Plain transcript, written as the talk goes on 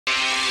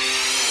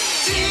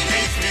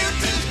Teenage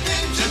Mutant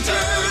Ninja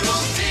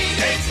Turtles.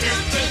 Teenage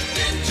Mutant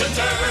Ninja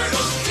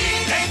Turtles.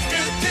 Teenage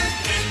Mutant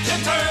Ninja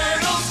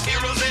Turtles.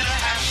 Heroes in a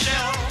half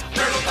shell.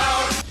 Turtle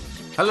power.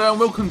 Hello and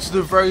welcome to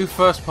the very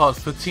first part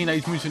for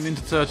Teenage Mutant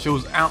Ninja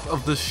Turtles Out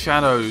of the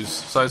Shadows.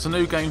 So it's a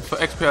new game for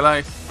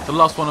XBLA, the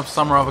last one of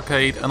Summer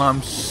Arcade, and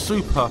I'm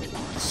super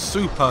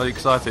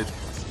excited.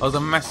 I was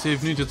a massive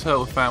Ninja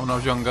Turtle fan when I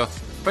was younger.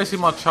 Basically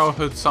my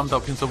childhood summed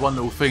up into one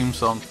little theme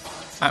song.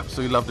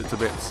 Absolutely loved it to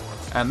bits.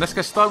 And let's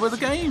get started with the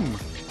game.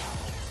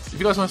 If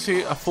you guys want to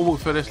see a full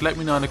walk through this, let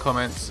me know in the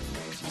comments.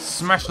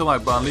 Smash the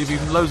like button, leave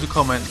even loads of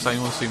comments saying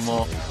you want to see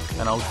more,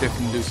 and I'll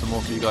definitely do some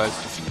more for you guys.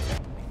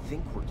 I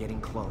think we're getting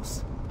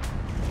close.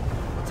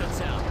 What's that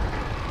sound?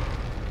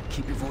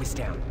 Keep your voice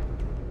down.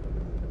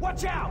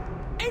 Watch out!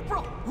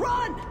 April,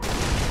 run!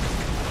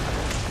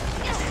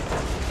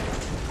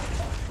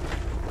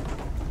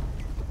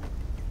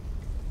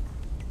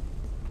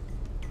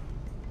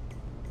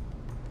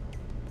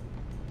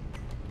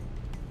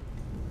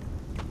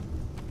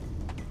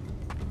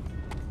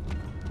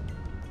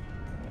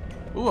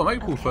 Oh, I'm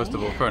April first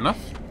of all, fair enough.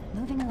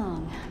 Moving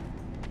along.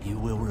 You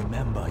will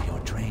remember your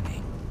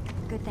training.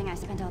 Good thing I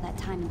spent all that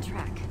time in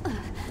track.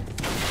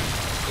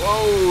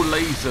 Whoa,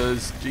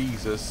 lasers,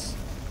 Jesus.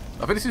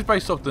 I think this is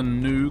based off the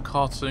new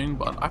cartoon,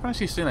 but I haven't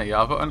actually seen it yet.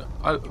 I've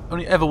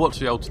only ever watched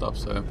the old stuff,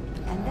 so.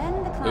 And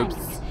then the climbing.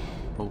 Oops.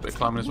 Oh, a bit of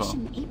climbing as well.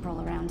 Mission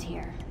April around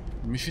here.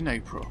 Mission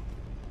April.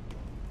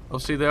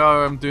 Obviously, they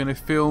are doing a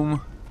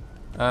film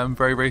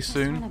very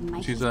soon, Just one of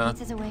which is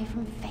pizzas away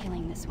from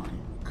failing this one.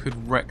 could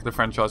wreck the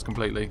franchise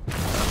completely. I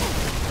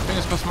think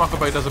it's because Michael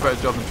Bay does a better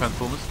job than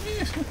Transformers.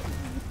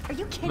 Are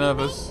you kidding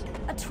Nervous. me?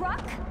 A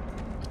truck?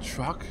 A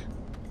truck?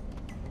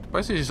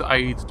 Basically, just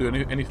aid to do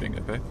anything.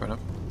 Okay, fair enough.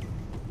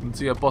 You can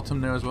see a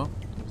bottom there as well.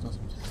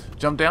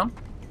 Jump down.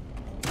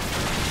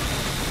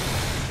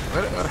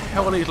 Where the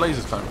hell are these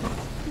lasers coming from?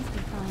 Please be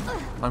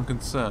fine. I'm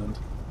concerned.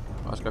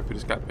 Let's go through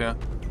this gap here.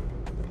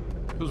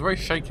 It feels very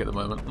shaky at the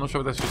moment. I'm not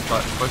sure if that's just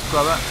like supposed to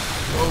go like that.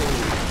 Whoa.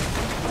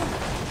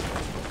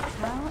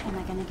 How am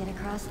I gonna get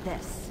across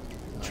this?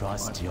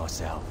 Trust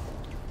yourself.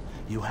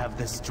 You have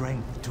the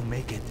strength to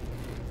make it.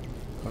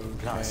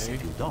 Plus, Okay.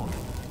 if you don't,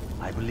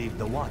 I believe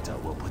the water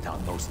will put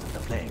out most of the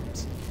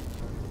flames.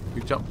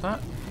 You jumped that?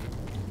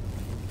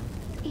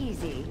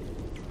 Easy.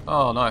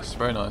 Oh, nice.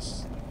 Very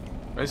nice.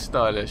 Very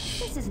stylish.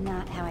 This is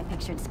not how I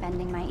pictured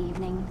spending my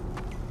evening.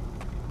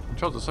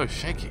 Controls are so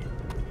shaky.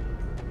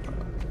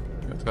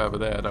 We have to go over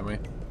there, don't we?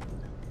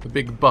 The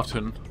big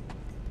button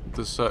with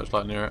the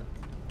searchlight near it.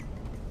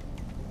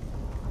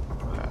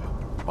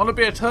 I want to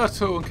be a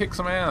turtle and kick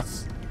some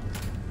ass.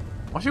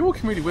 Why is she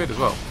walking really weird as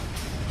well?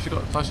 She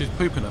got like she's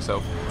pooping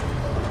herself.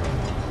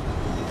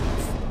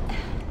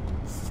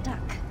 Stuck.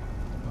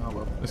 Oh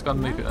well, let's go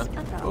underneath it That's then.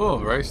 a problem. Oh,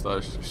 very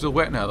stylish. She's all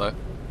wet now though.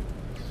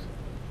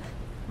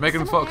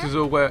 Megan Someone Fox there? is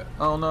all wet.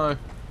 Oh no.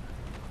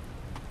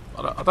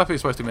 I don't think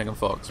it's supposed to be Megan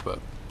Fox, but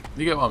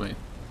you get what I mean.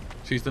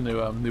 She's the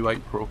new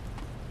April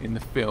in the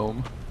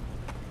film,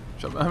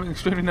 which I'm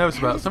extremely nervous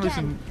about.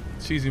 Again.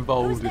 She's Who's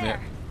involved in it.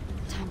 there?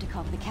 Time to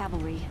call for the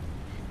cavalry.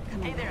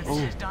 Come Hey on, there, guys.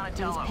 this is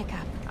Donatello. Please pick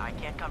up. I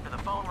can't come to the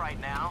phone right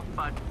now,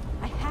 but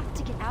I have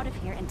to get out of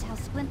here and tell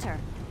Splinter.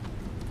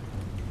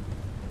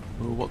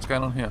 Ooh, what's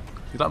going on here?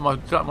 Do you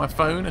like my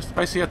phone? It's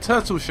basically a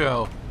turtle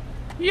shell.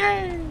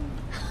 Yay!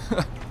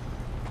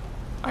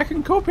 I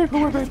can call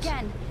people with it.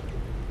 Again.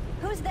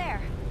 Who's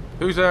there?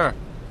 Who's there?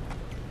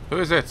 Who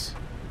is it?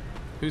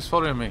 Who's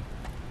following me?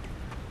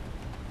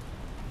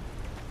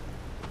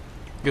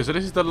 Yeah, so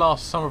this is the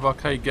last Summer of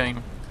Arcade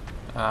game.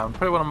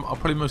 Probably what I'm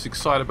probably most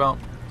excited about.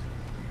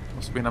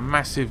 Must have been a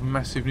massive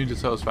Ninja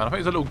Turtles fan. I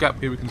think there's a little gap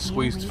here we can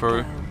squeeze Here we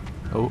through.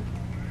 go. Oh,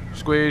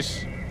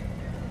 squeeze.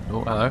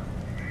 Oh, hello.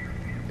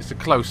 It's a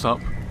close-up.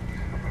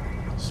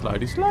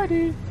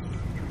 Slidey.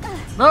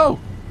 No!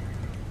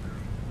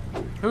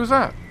 Who's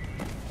that?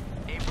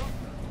 April?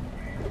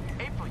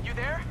 April, you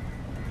there?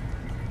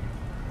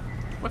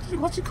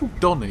 What's he called?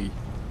 Donnie?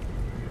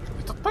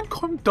 Don't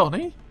call him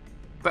Donnie.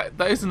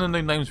 That isn't a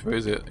new name for him,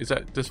 is it? Is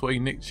that just what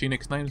she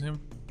nicknames him?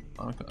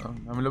 I'm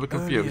a little bit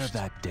Earlier confused.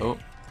 that day. Oh,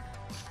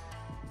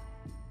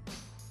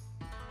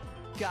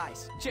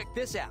 Guys, check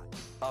this out.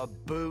 A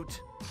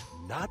boot.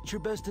 Not your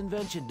best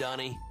invention,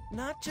 Donnie.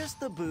 Not just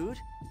the boot.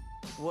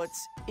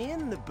 What's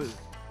in the boot?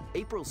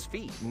 April's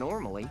feet,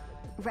 normally.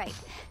 Right.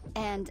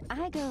 And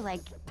I go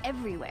like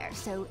everywhere,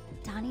 so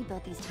Donnie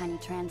built these tiny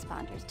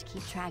transponders to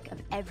keep track of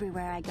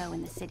everywhere I go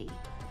in the city.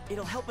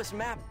 It'll help us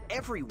map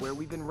everywhere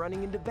we've been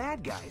running into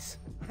bad guys.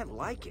 I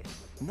like it.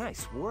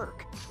 Nice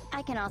work.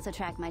 I can also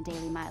track my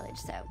daily mileage,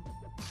 so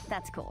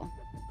that's cool.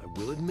 I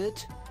will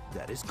admit,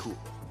 that is cool.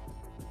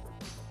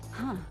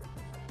 Huh.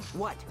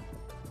 What?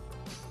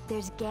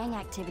 There's gang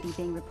activity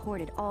being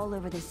reported all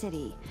over the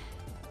city,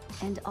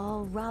 and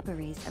all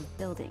robberies of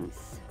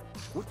buildings.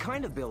 What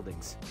kind of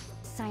buildings?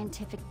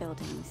 Scientific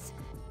buildings,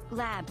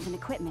 labs and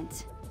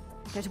equipment.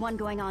 There's one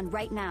going on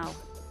right now.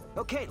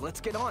 Okay, let's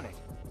get on it.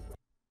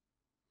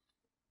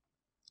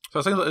 So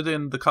it seems like they're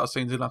doing the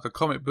cutscenes in like a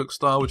comic book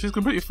style, which is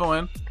completely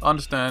fine. I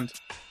understand.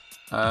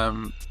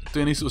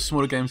 Doing these sort of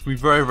smaller games can be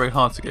very, very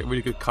hard to get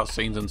really good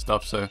cutscenes and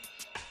stuff, so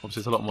obviously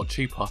it's a lot more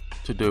cheaper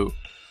to do.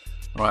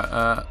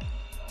 Right,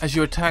 as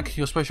you attack,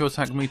 your special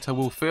attack meter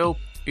will fill.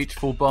 Each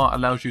full bar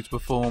allows you to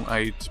perform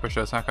a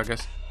special attack, I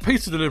guess.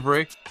 Pizza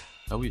delivery.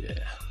 Oh yeah.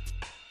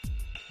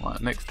 Right,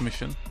 next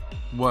mission.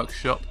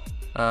 Workshop.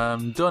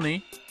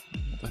 Donnie,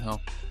 what the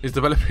hell, is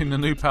developing a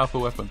new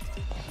powerful weapon.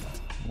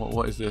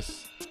 What is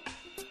this?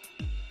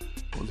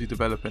 What is he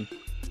developing?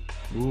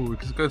 Ooh, we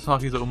can go to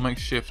his little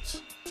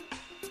makeshift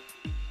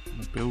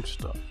build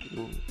stuff.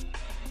 Ooh.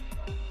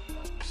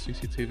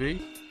 CCTV.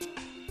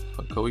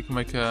 Quite cool. We can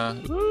make a.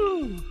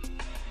 Ooh.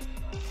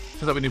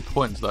 Seems like we need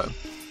points though.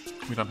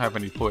 We don't have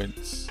any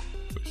points,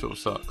 which sort of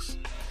sucks.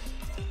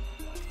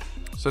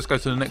 So let's go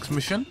to the next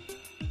mission.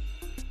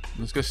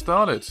 Let's get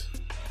started.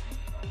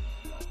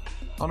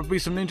 I want to be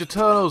some Ninja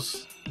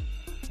Turtles.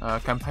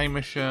 Campaign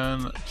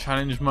mission,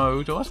 challenge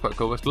mode. Oh, that's quite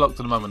cool. It's locked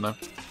at the moment though.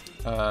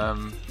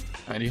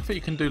 And I think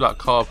you can do like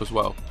co-op as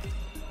well.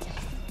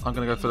 I'm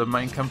going to go for the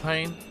main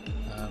campaign.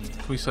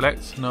 Can we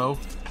select? No.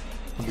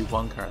 Can be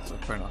one character.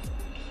 Fair enough.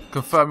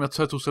 Confirm your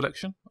turtle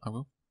selection. I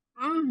will.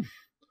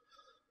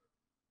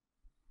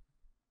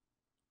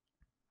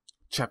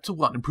 Chapter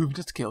 1. Improving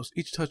the skills.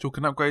 Each turtle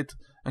can upgrade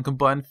and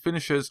combine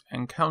finishers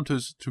and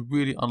counters to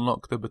really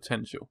unlock their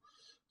potential.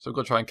 So I've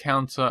got to try and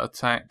counter,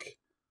 attack,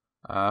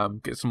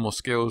 get some more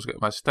skills,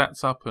 get my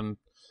stats up, and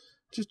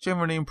just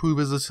generally improve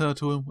as a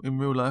turtle in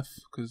real life,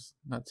 because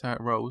that's how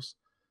it rolls.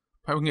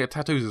 Probably we can get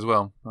tattoos as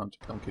well. No,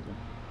 I'm kidding.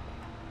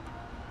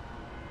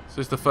 So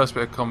this is the first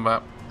bit of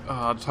combat.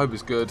 I just hope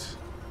it's good.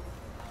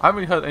 I haven't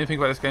really heard anything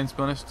about this game, to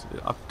be honest.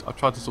 I've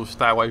tried to sort of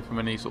stay away from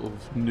any sort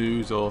of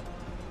news or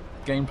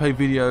gameplay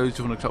videos. Just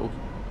want to try to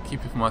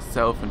keep it for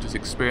myself and just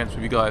experience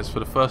with you guys for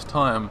the first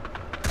time.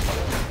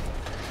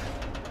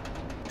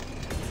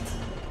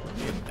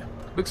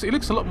 It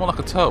looks a lot more like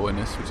a turtle in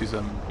this, which is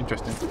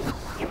interesting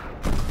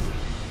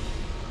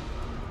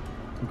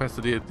compared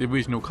to the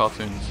original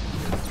cartoons.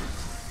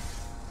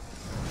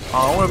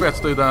 Oh, I want to be able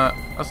to do that.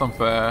 That's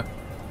unfair.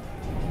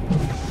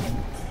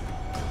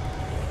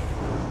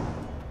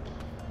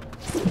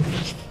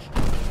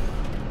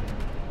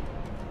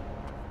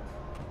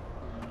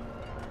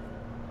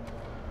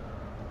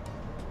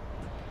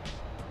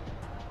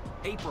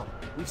 April,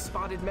 we've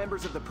spotted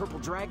members of the Purple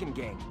Dragon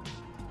gang.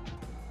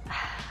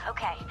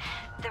 Okay,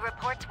 the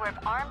reports were of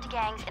armed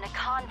gangs in a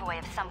convoy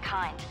of some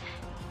kind.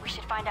 We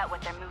should find out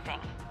what they're moving.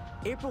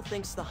 April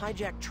thinks the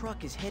hijacked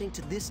truck is heading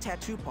to this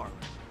tattoo parlor.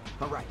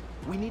 Alright,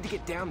 we need to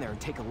get down there and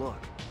take a look.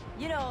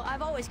 You know,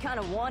 I've always kind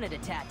of wanted a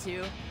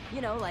tattoo.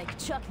 You know, like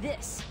Chuck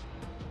this.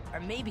 Or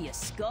maybe a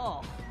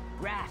skull.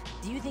 Raph,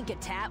 do you think a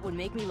tat would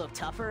make me look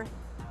tougher?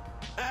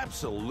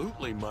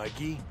 Absolutely,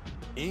 Mikey.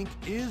 Ink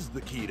is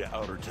the key to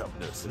outer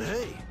toughness. And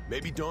hey,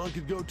 maybe Dawn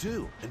could go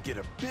too and get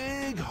a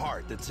big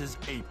heart that says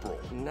April.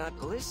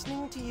 Not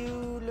listening to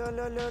you, la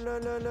la la la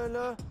la la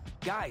la.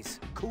 Guys,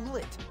 cool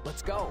it.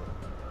 Let's go.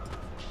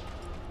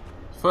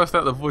 First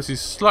out, the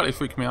voices slightly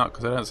freak me out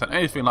because they don't sound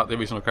anything like the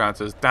original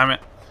characters. Damn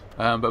it!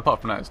 But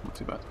apart from that, it's not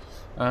too bad.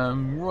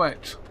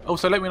 Right.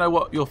 Also, let me know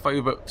what your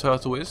favourite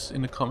turtle is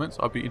in the comments.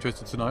 I'd be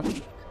interested to know.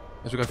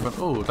 As we go from,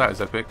 oh, that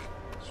is epic.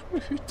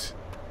 Sweet.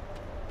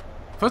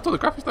 First of all, the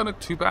graphics don't look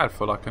too bad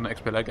for like an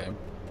XBLA game.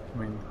 I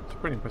mean, it's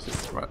pretty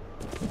impressive. Right.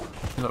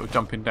 Looks like we're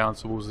jumping down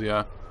towards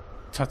the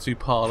tattoo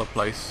parlour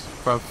place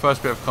for our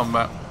first bit of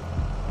combat.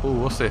 Oh,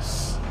 what's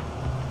this?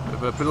 A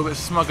little bit of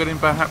smuggling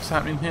perhaps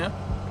happening here.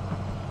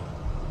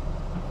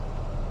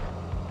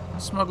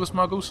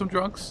 Smuggle some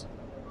drugs.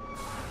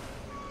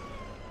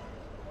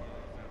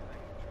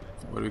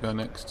 Where do we go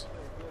next?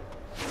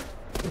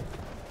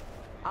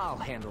 I'll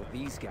handle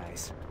these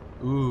guys.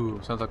 Ooh,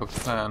 sounds like a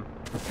plan.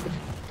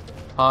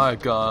 Hi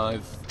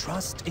guys.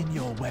 Trust in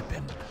your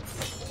weapon.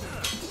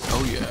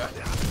 Oh yeah.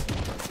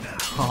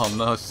 Oh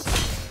nice.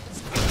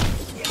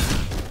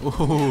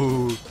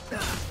 Ooh.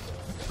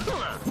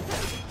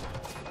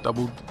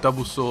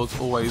 Double swords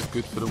always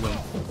good for the win.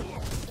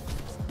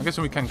 I guess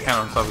we can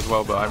counter and stuff as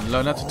well, but I haven't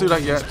learned how to do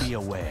that yet. Be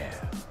aware.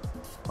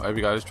 Right, here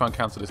we go. Let's try and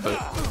counter this dude.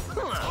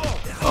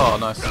 Oh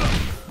nice.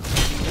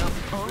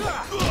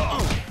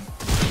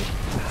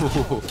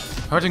 Ooh.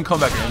 Imagine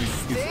combat game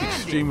is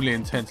extremely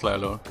intense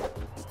later on.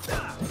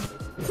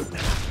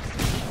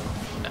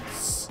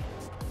 Nice.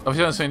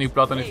 Obviously I don't see any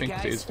blood or anything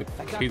because it is for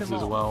kids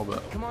as well,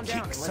 but Come on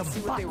down, let's see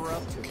what they were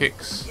up to.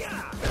 kicks.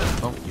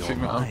 Oh, shoot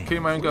me. I'm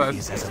killing my own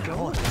guys.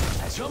 Come and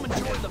join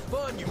the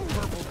fun, you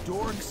purple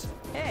dorks.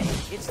 Hey,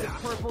 it's the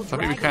Purple So I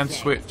think we Dragon can gang.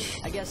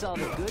 switch I guess all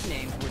the good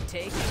names would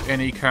take.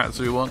 any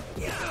character we want.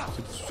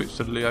 So switch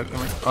to Leo. Can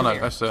we? Oh no,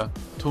 that's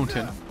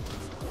Taunting.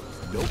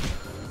 Nope.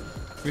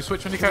 Can we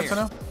switch any character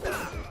now?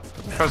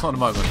 Perhaps not at the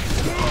moment.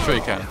 I'm sure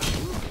you can.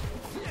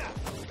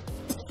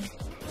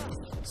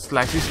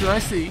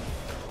 Slicey.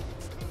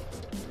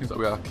 Seems like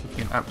we are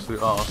kicking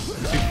absolute arse.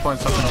 Super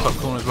points up in the top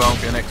corner as well,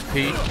 get an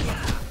XP.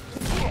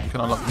 You can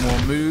unlock more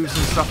moves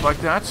and stuff like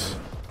that.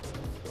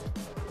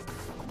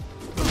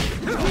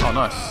 Oh,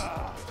 nice.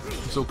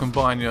 Just all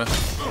combine your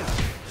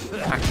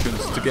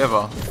actions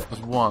together as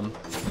one.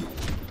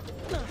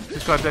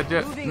 This guy dead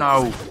yet?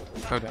 No.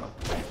 Go down.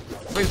 I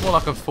think it's more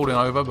like a falling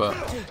over, but I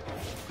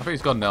think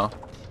he's gone now.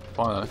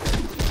 Finally.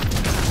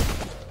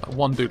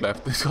 One dude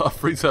left. He's got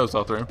 3 tails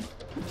after him.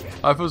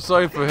 I feel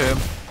sorry for him.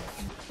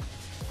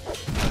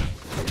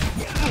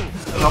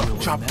 Chop,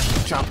 chop,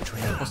 chop.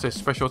 What's this?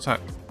 Special attack.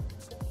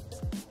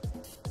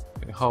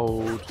 Okay,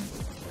 hold.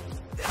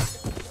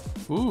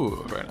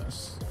 Ooh, very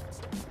nice.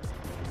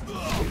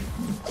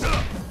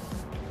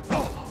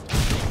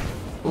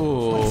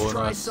 Ooh, Let's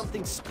try nice.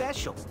 something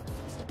special.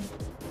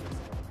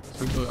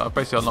 So I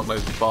basically unlock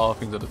those bar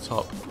things at the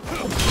top.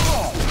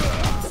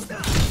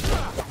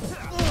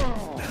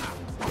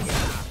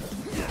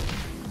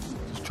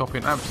 Just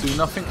chopping absolutely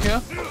nothing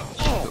here.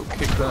 Little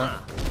kick there.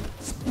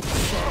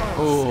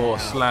 Oh,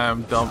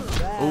 slam, dump.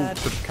 Oh,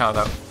 should have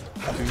counted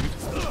that, dude.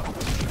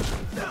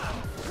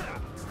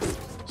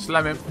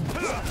 Slam him.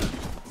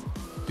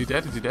 Is he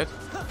dead? Is he dead?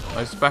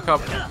 Nice, back up.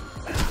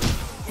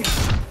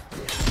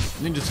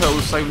 Ninja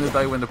Turtles saving the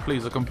day when the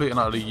police are completely and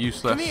utterly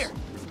useless. Come here.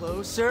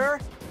 Closer.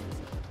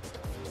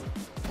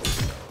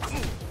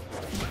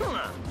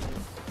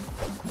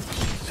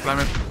 Slam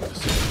him.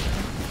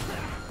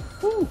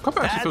 Ooh,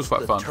 combat actually feels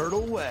quite fun.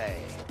 Turtle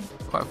way.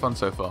 Quite fun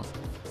so far.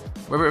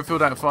 Whether it feel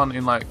that fun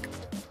in like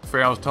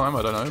 3 hours time,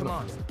 I don't know. Come But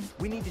on.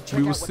 We need to check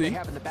we will out what they see.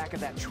 have in the back of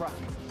that truck.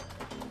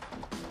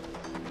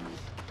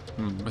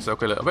 Let's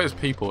okay, look, I bet it's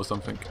people or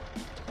something.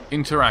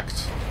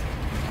 Interact.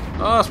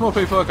 Ah, small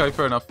people. Okay,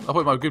 fair enough. I thought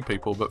it might be good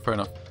people, but fair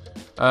enough.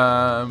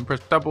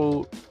 Press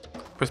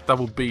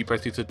double B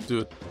basically to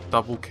do a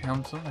double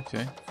counter.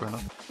 Okay, fair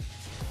enough.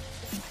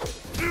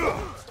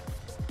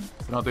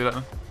 Can I do that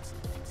then?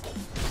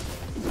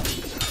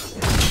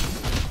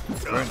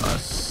 Very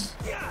nice.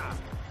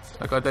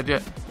 That guy dead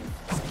yet?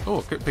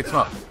 Oh, picked him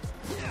up.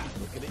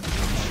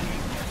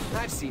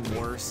 I've seen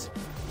worse.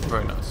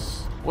 Very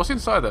nice. What's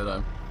inside there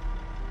though?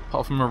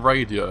 Apart from a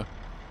radio.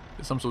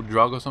 Is some sort of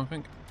drug or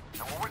something?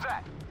 What was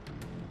that?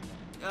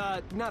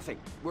 Nothing.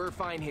 We're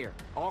fine here.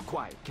 All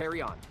quiet.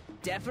 Carry on.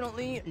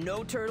 Definitely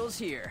no turtles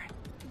here.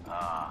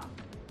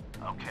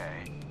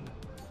 Okay.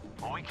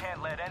 Well, we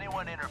can't let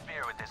anyone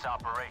interfere with this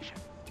operation.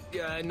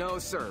 No,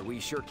 sir. We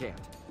sure can't.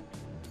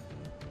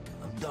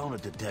 I'm down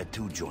at the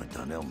tattoo joint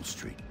on Elm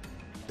Street.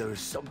 There is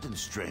something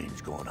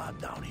strange going on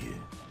down here.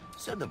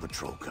 Send a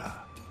patrol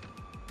car.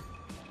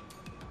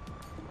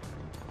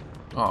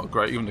 Oh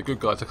great, even the good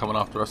guys are coming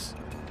after us.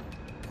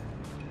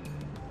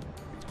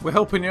 We're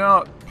helping you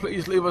out.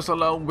 Please leave us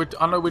alone.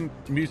 I know we're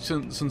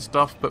mutants and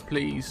stuff, but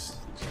please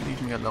just leave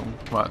me alone.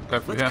 Right, go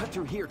through Let's here. cut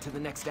through here to the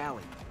next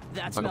alley.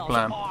 That Like a smells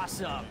plan.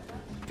 awesome.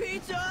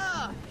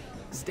 Pizza!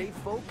 Stay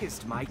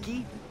focused,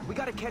 Mikey. We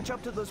gotta catch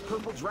up to those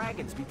purple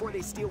dragons before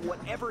they steal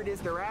whatever it is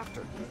they're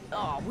after.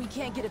 Oh, we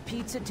can't get a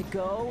pizza to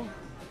go?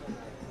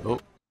 Oh.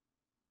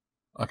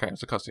 Okay,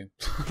 it's a cutscene.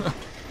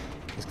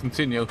 Let's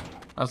continue.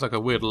 That's like a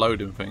weird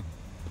loading thing.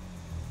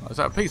 Oh, is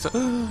that a pizza?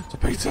 It's a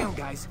Get pizza. down,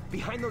 guys.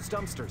 Behind those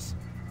dumpsters.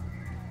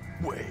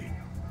 Wait,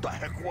 the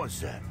heck was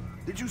that?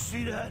 Did you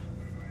see that?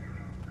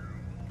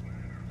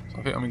 So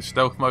I think I'm in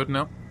stealth mode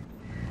now.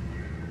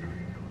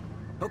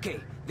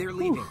 Okay, they're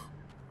leaving. Oof.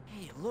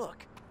 Hey,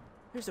 look.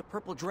 There's a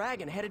purple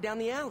dragon headed down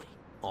the alley.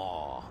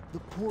 Aw, the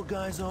poor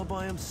guy's all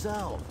by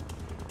himself.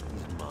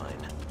 He's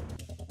mine.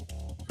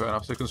 Fair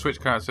enough. So you can switch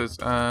characters.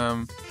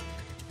 Fair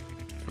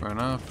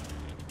enough.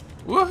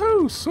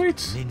 Woohoo! Sweet.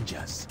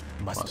 Ninjas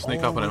must Might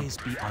sneak up on him. always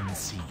be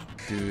unseen.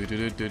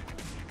 Do.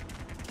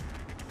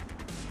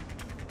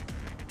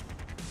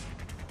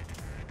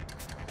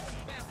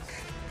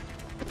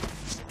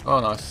 Oh,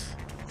 nice.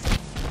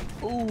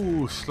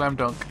 Ooh, slam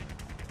dunk.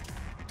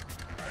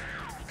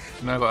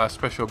 So now I've got our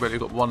special ability.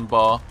 Got 1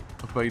 bar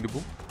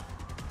available.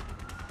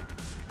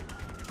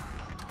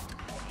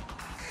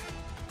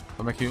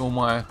 I'm making all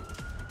my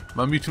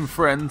mutant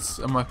friends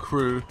and my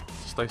crew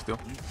stay still.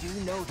 You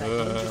do know that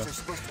ninjas are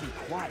supposed to be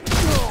quiet.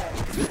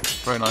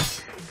 Very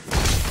nice.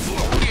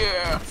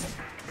 Yeah.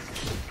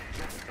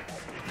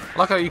 I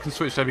like how you can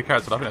switch to every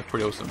character. I think that's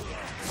pretty awesome.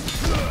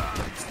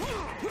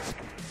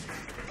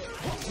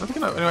 I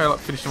think anyway, I like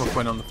finish them off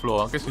when on the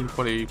floor. I guess you can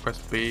probably press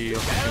B or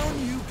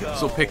something.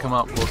 Sort of pick them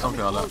up or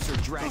something like that.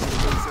 Closer, dragon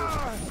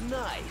loser.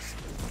 Nice.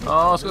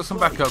 Oh, it's got some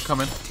backup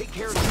coming. Take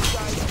care of these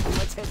guys and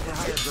let's head to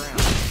higher ground.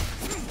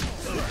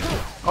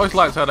 I always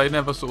liked how they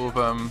never sort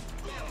of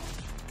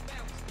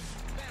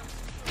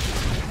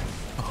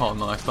Oh,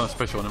 nice, done a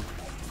special on him.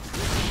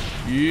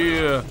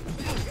 Yeah.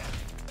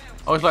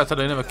 I always liked how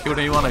they never killed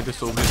anyone. They just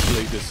sort of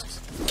literally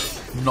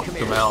just knocked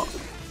them out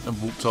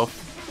and walked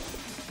off.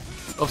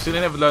 Obviously,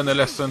 they never learned their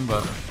lesson,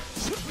 but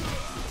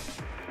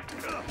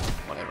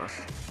whatever.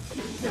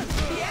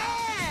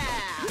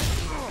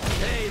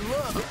 Hey,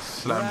 look!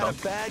 Slam We're out dunk.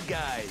 of bad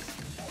guys.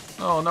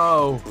 Oh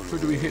no! Who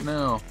do we hit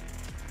now?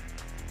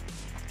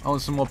 I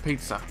want some more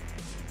pizza.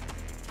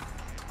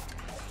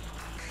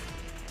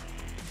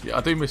 Yeah,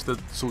 I do miss the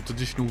sort of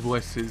traditional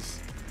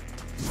voices.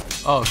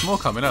 Oh, there's more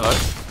coming, hello.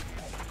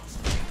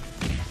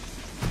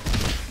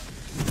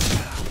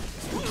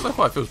 So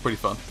far it feels pretty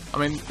fun. I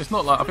mean, it's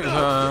not like, I think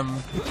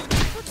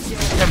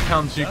it's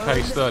 £10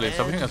 UK sterling,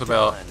 so I think that's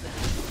about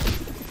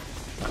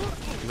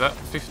that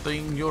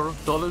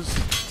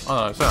 $15? Oh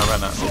no, something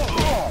around that.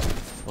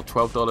 Or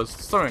 $12,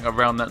 something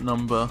around that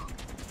number.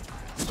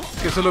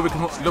 Gets a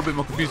little bit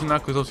more confusing now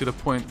because obviously the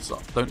points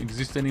don't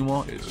exist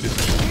anymore. It's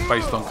just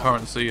based on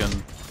currency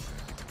and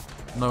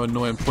no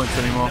annoying points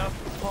anymore.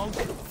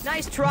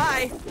 Nice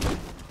try.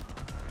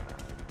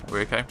 Are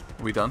we okay?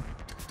 Are we done?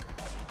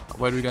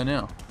 Where do we go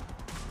now?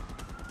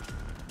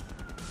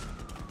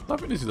 I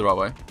think this is the right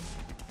way.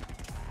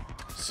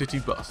 City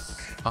bus.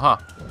 Aha.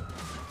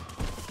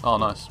 Oh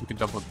nice, we can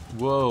jump on.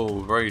 Whoa,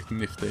 very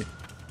nifty. I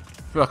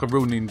feel like a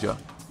real ninja.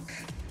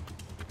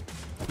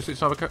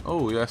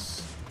 Oh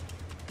yes.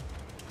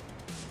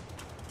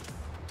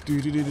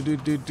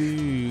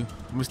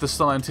 Mr.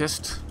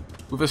 Scientist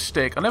with a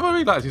stick. I never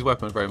really liked his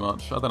weapon very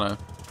much. I don't know.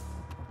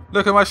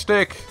 Look at my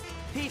stick.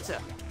 Pizza.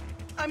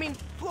 I mean,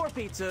 floor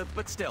pizza,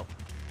 but still.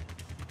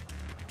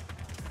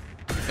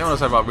 You want to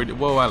say about really?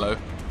 Whoa, hello.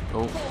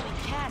 Oh.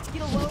 Holy cats,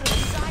 get a load of the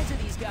size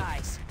of these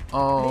guys.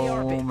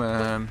 Oh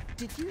man.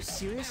 Did you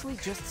seriously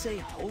just say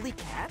holy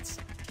cats?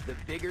 The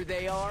bigger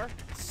they are,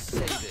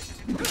 save it.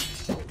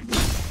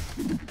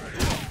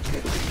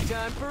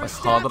 Time for That's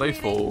a hard that staff they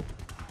meeting. fall.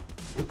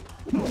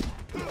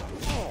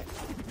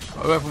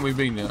 Where haven't we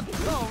been yet?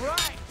 All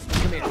right.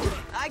 Come here.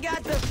 I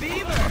got the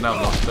beaver. Oh, now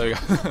I'm lost. There we go.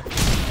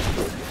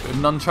 With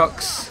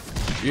nunchucks.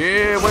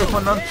 Yeah, wave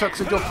my nunchucks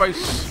in your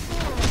face.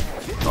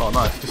 Oh,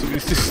 nice.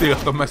 Just see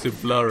like a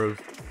massive blur of.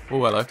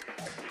 Oh, hello.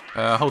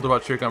 Hold the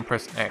right trigger and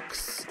press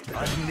X.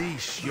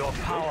 Unleash your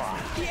power.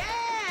 Yeah!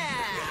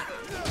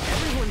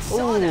 Everyone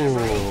saw that,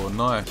 right? Oh,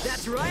 nice.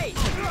 That's right.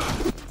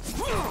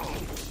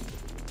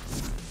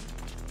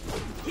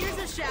 Here's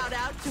a shout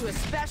out to a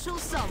special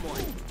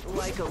someone.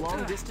 Like a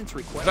long distance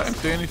Does request. that him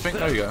do anything?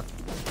 There we go.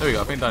 There we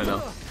go. I think done it now.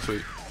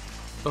 Sweet.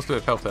 Let's do a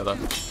health there though.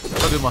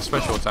 I'll do my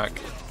special attack.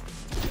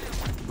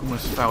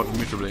 Almost failed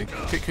miserably.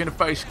 Kick you in the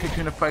face. Kick you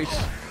in the face.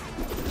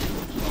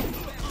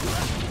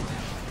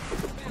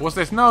 What's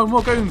this? No,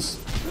 more goons.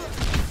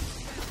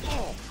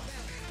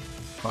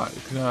 Right,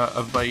 we can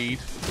evade.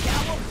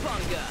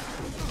 Cowabunga.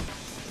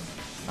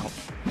 Ouch.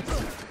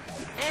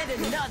 And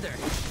another.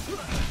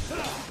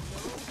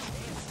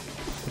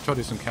 Let's try to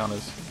do some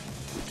counters.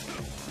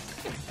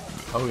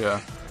 Oh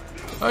yeah.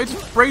 Oh, he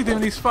just breathed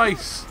in his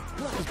face.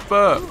 Just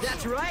burps.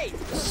 That's right.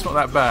 It's not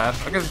that bad.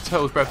 I guess the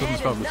turtle's breath doesn't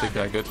smell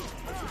particularly good.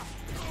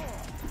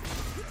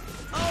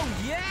 Oh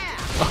yeah.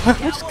 I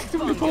just kicked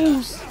him in the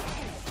balls.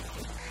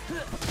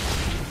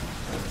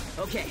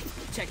 Okay,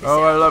 check this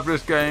Oh, I out. love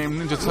this game.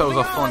 Ninja Turtles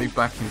are finally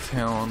back in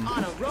town, and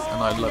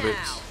I love it.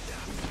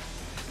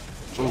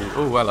 Oh,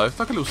 oh, hello. It's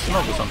like a little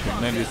snog or something,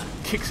 and then just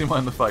kicks him right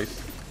in the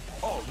face.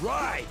 All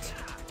right.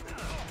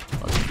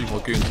 Oh, a few more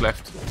goons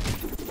left.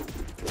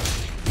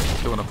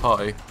 Still on a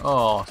party.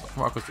 Oh,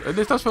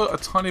 this does feel a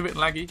tiny bit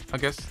laggy, I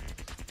guess.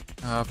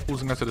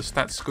 Pausing go to the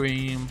stats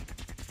screen.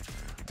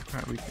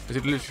 Is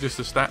it literally just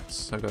the stats?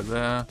 So go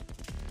there.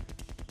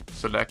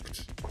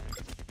 Select.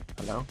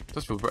 Hello.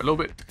 Does feel a little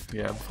bit.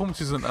 Yeah,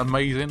 performance isn't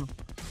amazing.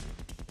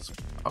 It's the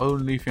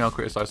only thing I'll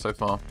criticise so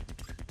far.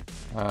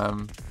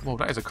 Well,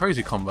 that is a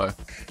crazy combo.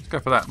 Let's go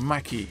for that.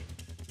 Mackie.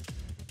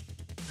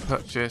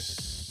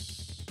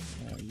 Purchase.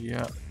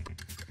 Yeah.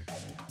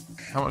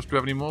 How much do we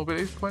have any more of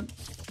these points?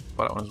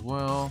 Buy that one as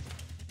well.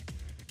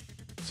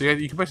 So yeah,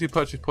 you can basically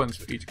purchase points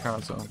for each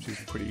character, which is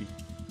pretty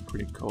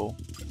cool.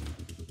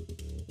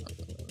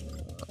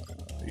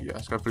 Yeah,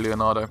 let's go for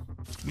Leonardo.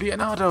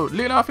 Leonardo!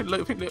 I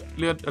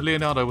think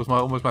Leonardo was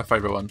almost my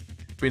favourite one,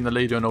 being the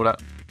leader and all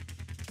that.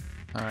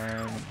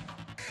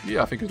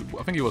 Yeah, I think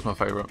he was my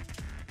favourite.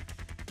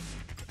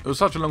 It was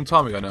such a long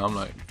time ago now. I'm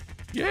like,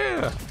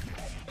 yeah.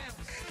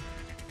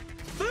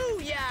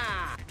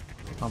 Booyah!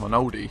 I'm an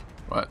oldie,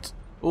 right?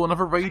 Oh,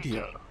 another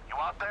radio. You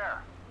out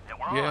there? Yeah,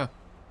 we're Yeah. on.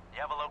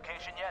 You have a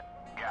location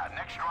yet? Yeah,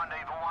 next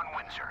rendezvous on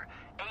Windsor.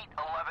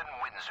 811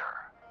 Windsor.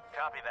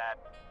 Copy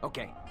that.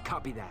 Okay,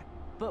 copy that.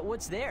 But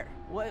what's there?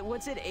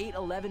 What's at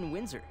 811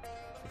 Windsor?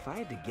 If I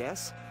had to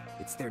guess,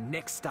 it's their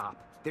next stop,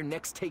 their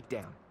next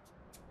takedown.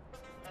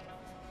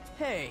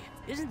 Hey,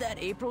 isn't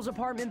that April's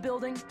apartment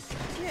building?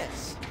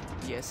 Yes.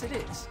 Yes, it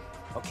is.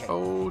 Okay.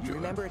 Oh, you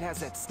remember it has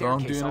that I'm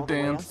staircase doing a all the way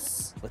up?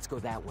 dance. Let's go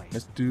that way.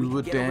 Let's do we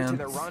a can get over to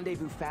dance. the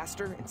rendezvous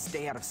faster and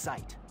stay out of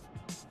sight.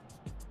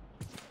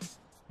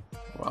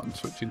 Right, I'm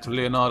switching to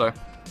Leonardo.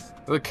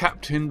 The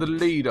captain, the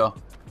leader.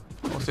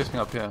 What's this thing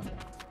up here?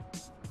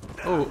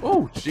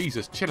 Oh,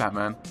 Jesus, chill out,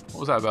 man. What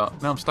was that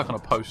about? Now I'm stuck on a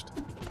post.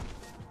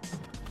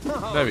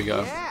 There we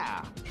go.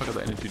 Yeah. Check out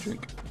the energy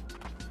drink.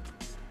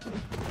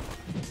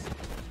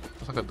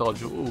 It's like a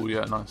dodge. Oh,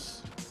 yeah,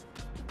 nice.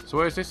 So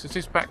where is this? Is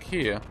this back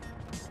here?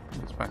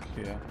 It's back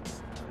here.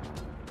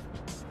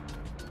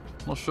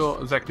 Not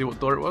sure exactly what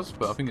door it was,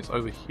 but I think it's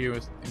over here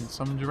in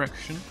some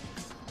direction.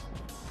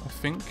 I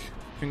think.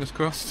 Fingers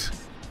crossed.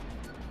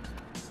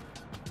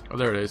 Oh,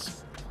 there it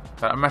is.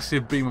 That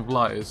massive beam of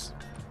light is.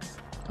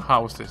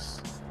 How was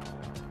this?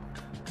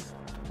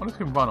 I wonder if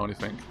we can run or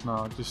anything.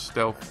 No, just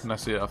stealth, and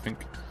that's it, I think.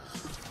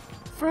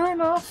 Fair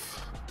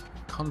enough.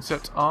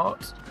 Concept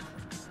art.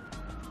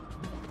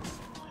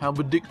 How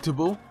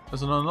predictable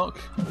as an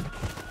unlock.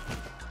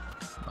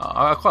 I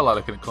I quite like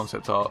looking at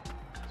concept art.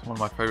 It's one of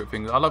my favourite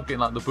things. I love getting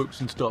like the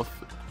books and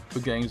stuff for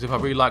games. If I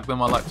really like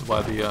them, I like to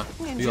buy the art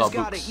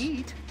gotta books.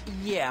 eat.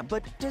 Yeah,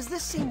 but does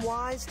this seem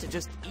wise to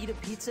just eat a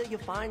pizza you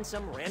find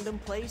some random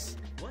place?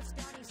 What's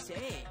Donnie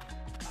saying?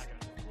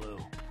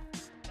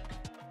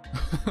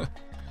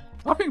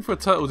 I think for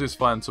turtles it's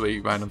fine to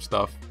eat random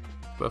stuff,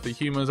 but for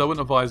humans I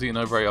wouldn't advise eating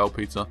a very old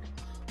pizza.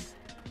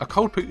 A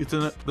cold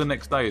pizza the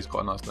next day is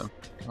quite nice then.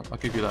 I'll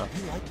give you that.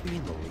 You like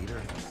being the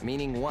leader?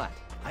 Meaning what?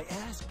 I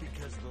ask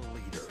because the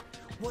leader.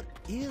 What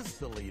is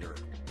the leader?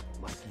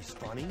 Mikey's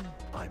funny,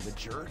 I'm a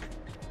jerk.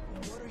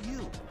 What are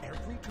you,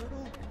 every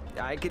turtle?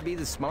 I could be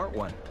the smart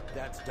one.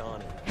 That's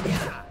Donnie.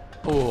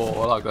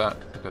 Oh, I like that.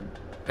 Like an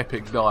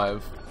epic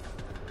dive.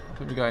 I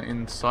think we're going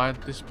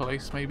inside this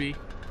place maybe?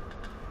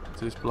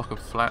 To this block of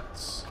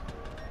flats.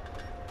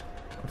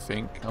 I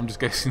think. I'm just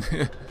guessing.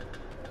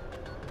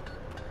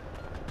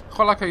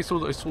 Quite like how it's all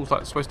like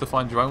supposed to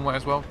find your own way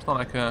as well. It's not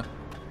like it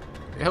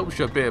helps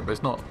you a bit, but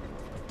it's not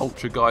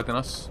ultra guiding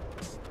us.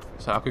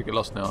 So I could get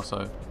lost now,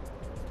 so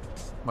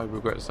might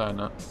regret saying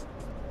that.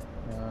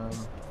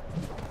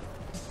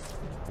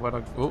 Where'd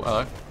I? Oh,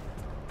 hello.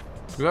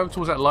 Can we go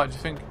towards that light? Do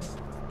you think?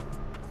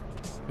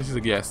 This is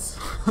a guess.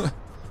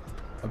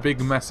 A big,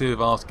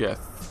 massive ass guess.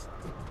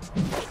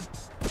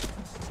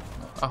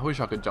 I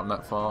wish I could jump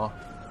that far.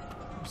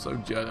 I'm so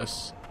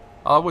jealous.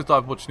 I always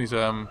love watching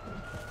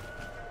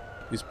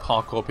these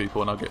parkour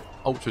people, and I get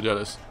ultra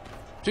jealous.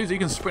 Jeez, you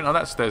can sprint on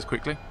that stairs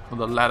quickly, on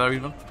the ladder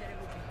even. That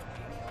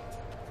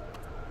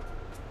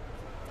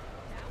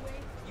way,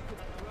 you can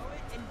throw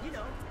it and, you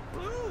know,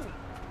 boom!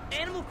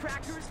 Animal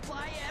crackers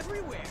fly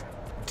everywhere.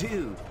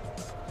 Dude.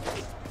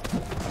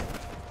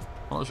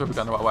 I'm not sure if we're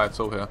going the right way at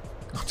all here.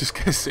 I'm just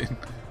guessing.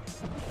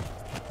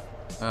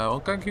 Well,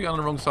 don't keep on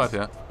the wrong side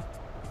here.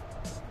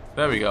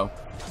 There we go.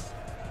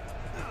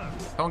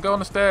 Come on, go on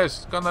the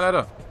stairs. Go on the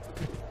ladder.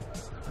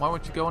 Why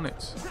won't you go on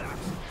it?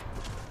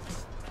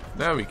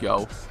 There we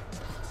go.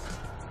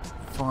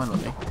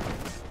 Finally.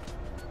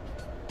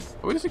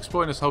 Are we just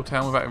exploring this whole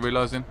town without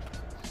realising?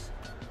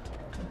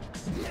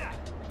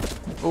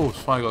 Oh, it's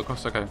finally got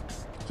across. Okay.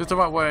 Is this the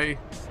right way?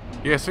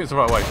 Yes, it's the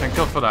right way. Thank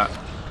God for that.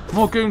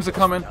 More goons are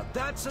coming. Now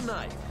that's a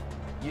knife.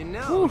 You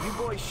know, you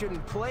boys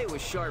shouldn't play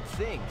with sharp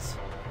things.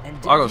 And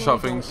I got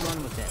sharp definitely things. don't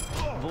run with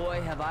it.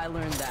 Boy, have I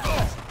learned that.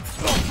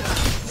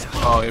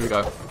 Oh, here we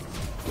go.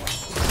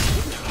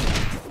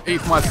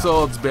 Eat my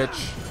swords,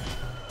 bitch.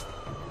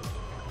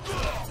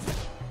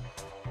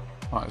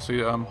 Right,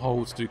 so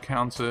holds do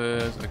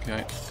counters.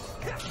 Okay.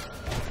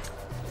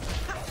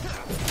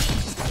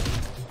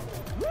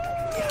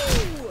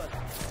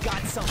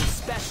 Got something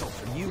special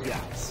for you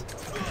guys.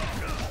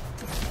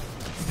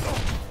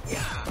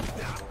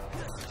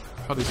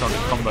 Try to do some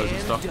combos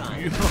and stuff.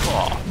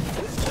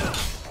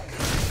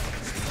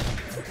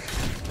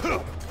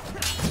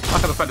 I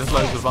like the fact there's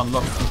loads of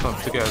unlocks and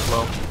stuff to get as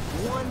well.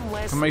 One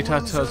less To make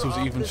our loser turtles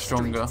off even the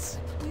stronger. streets.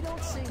 We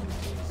don't say loser.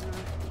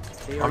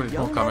 They I are think it's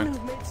more young coming. men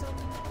who've made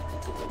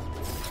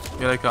some-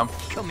 Here they come.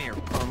 Come here,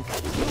 punk.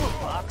 You a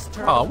box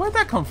turtle? Oh, where'd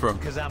that come from?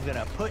 Because I'm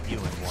gonna put you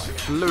in one.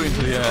 Flew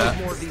into the air.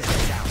 More of these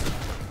guys out.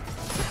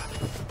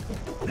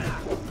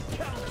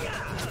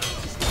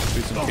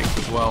 Do some kicks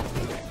as well.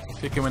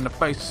 Kick him in the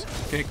face.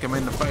 Kick him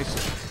in the face.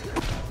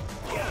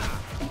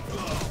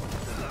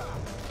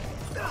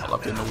 I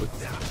love doing all this.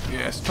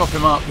 Yes, chop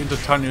him up into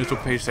tiny little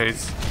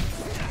pieces.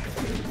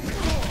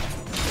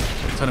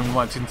 Turn him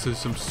right into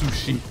some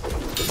sushi.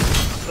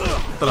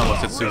 Don't know why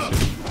I said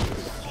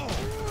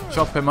sushi.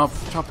 Chop him up,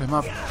 chop him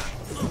up.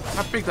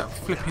 How big that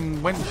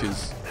flipping wench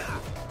is.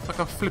 It's like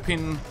a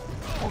flipping...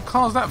 What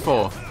car's that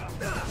for?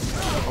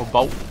 Or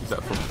bolt is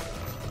that for?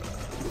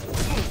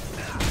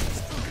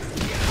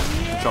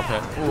 Chop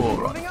it. Oh,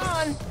 right. Moving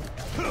on.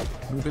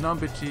 Moving on,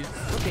 bitches.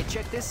 Okay,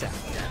 check this out.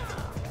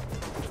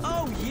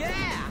 Oh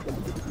yeah!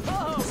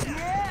 Oh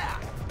yeah!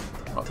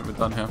 Right, I think we're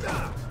done here.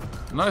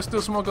 No, there's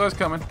still some more guys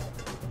coming.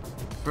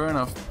 Fair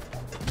enough.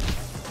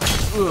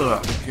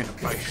 Ugh, get a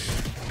base.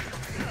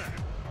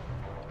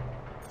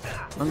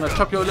 I'm gonna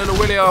chop your little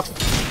willy off.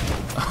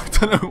 I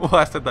don't know why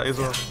I said that as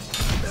well.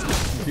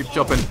 Keep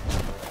chopping.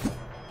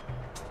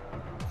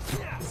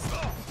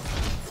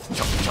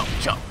 Chop, chop,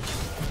 chop.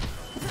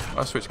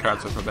 I'll switch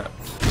character for a bit.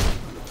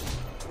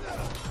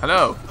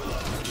 Hello.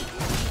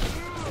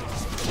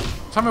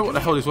 Tell me what the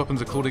hell these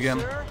weapons are called again.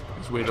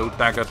 This weird little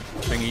dagger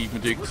thingy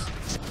majigs.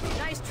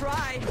 Nice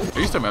try. I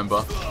used to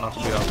remember. I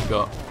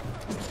forgot.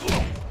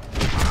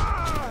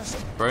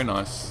 Very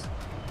nice.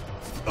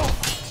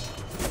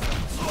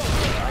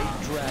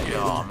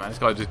 Yeah, oh man, this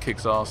guy just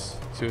kicks ass.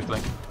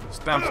 Seriously.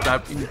 Stab,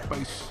 stab in the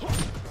face.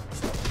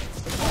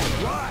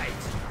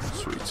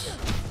 Sweet.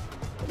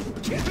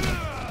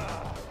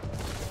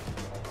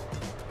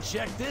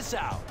 Check this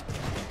out.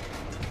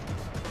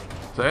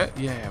 Is that it?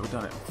 Yeah, we've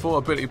done it. 4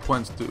 ability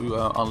points to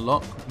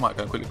unlock. Might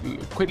go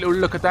quick little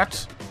look at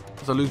that.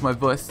 As I lose my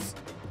voice.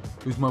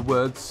 Lose my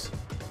words.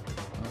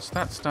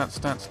 Stats.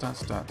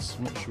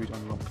 What should we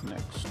unlock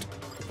next?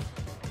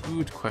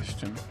 Good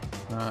question.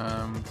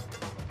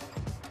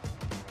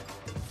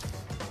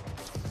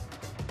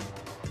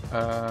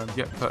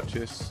 Yep,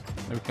 purchase.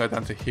 Then we can go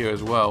down to here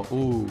as well.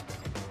 Ooh,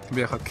 can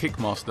be like a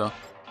Kickmaster.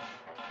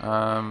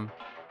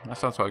 That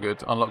sounds quite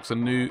good. Unlocks a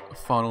new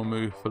final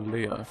move for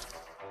Leo.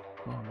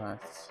 Oh,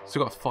 nice.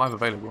 Still got 5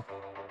 available.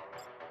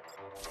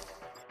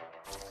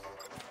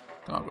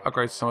 I'll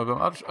upgrade some of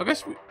them. I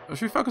guess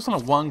should we focus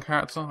on one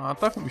character? I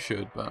don't think we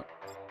should, but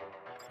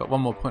got 1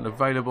 more point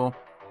available.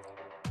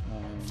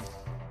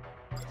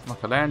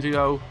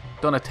 Michelangelo,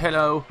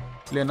 Donatello,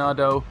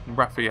 Leonardo,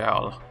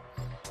 Raphael.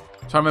 I'm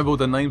trying to remember all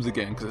the names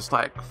again because it's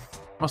like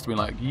must have been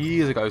like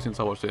years ago since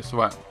I watched this.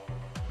 Right,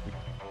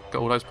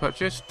 got all those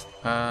purchased.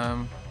 So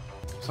I'm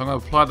gonna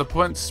apply the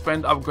points,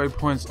 spend upgrade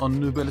points on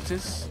new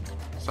abilities.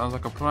 Sounds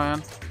like a plan.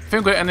 I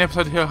think we're going to end the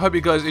episode here. I hope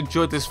you guys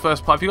enjoyed this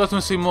first part. If you guys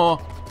want to see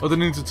more of the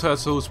Ninja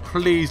Turtles,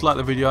 please like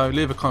the video,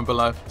 leave a comment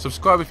below,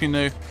 subscribe if you're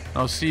new, and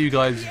I'll see you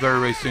guys very,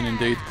 very soon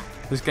indeed.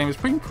 This game is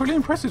pretty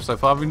impressive so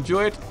far. I've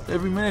enjoyed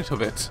every minute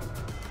of it.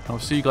 I'll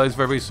see you guys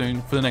very, very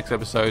soon for the next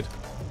episode.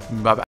 Bye bye.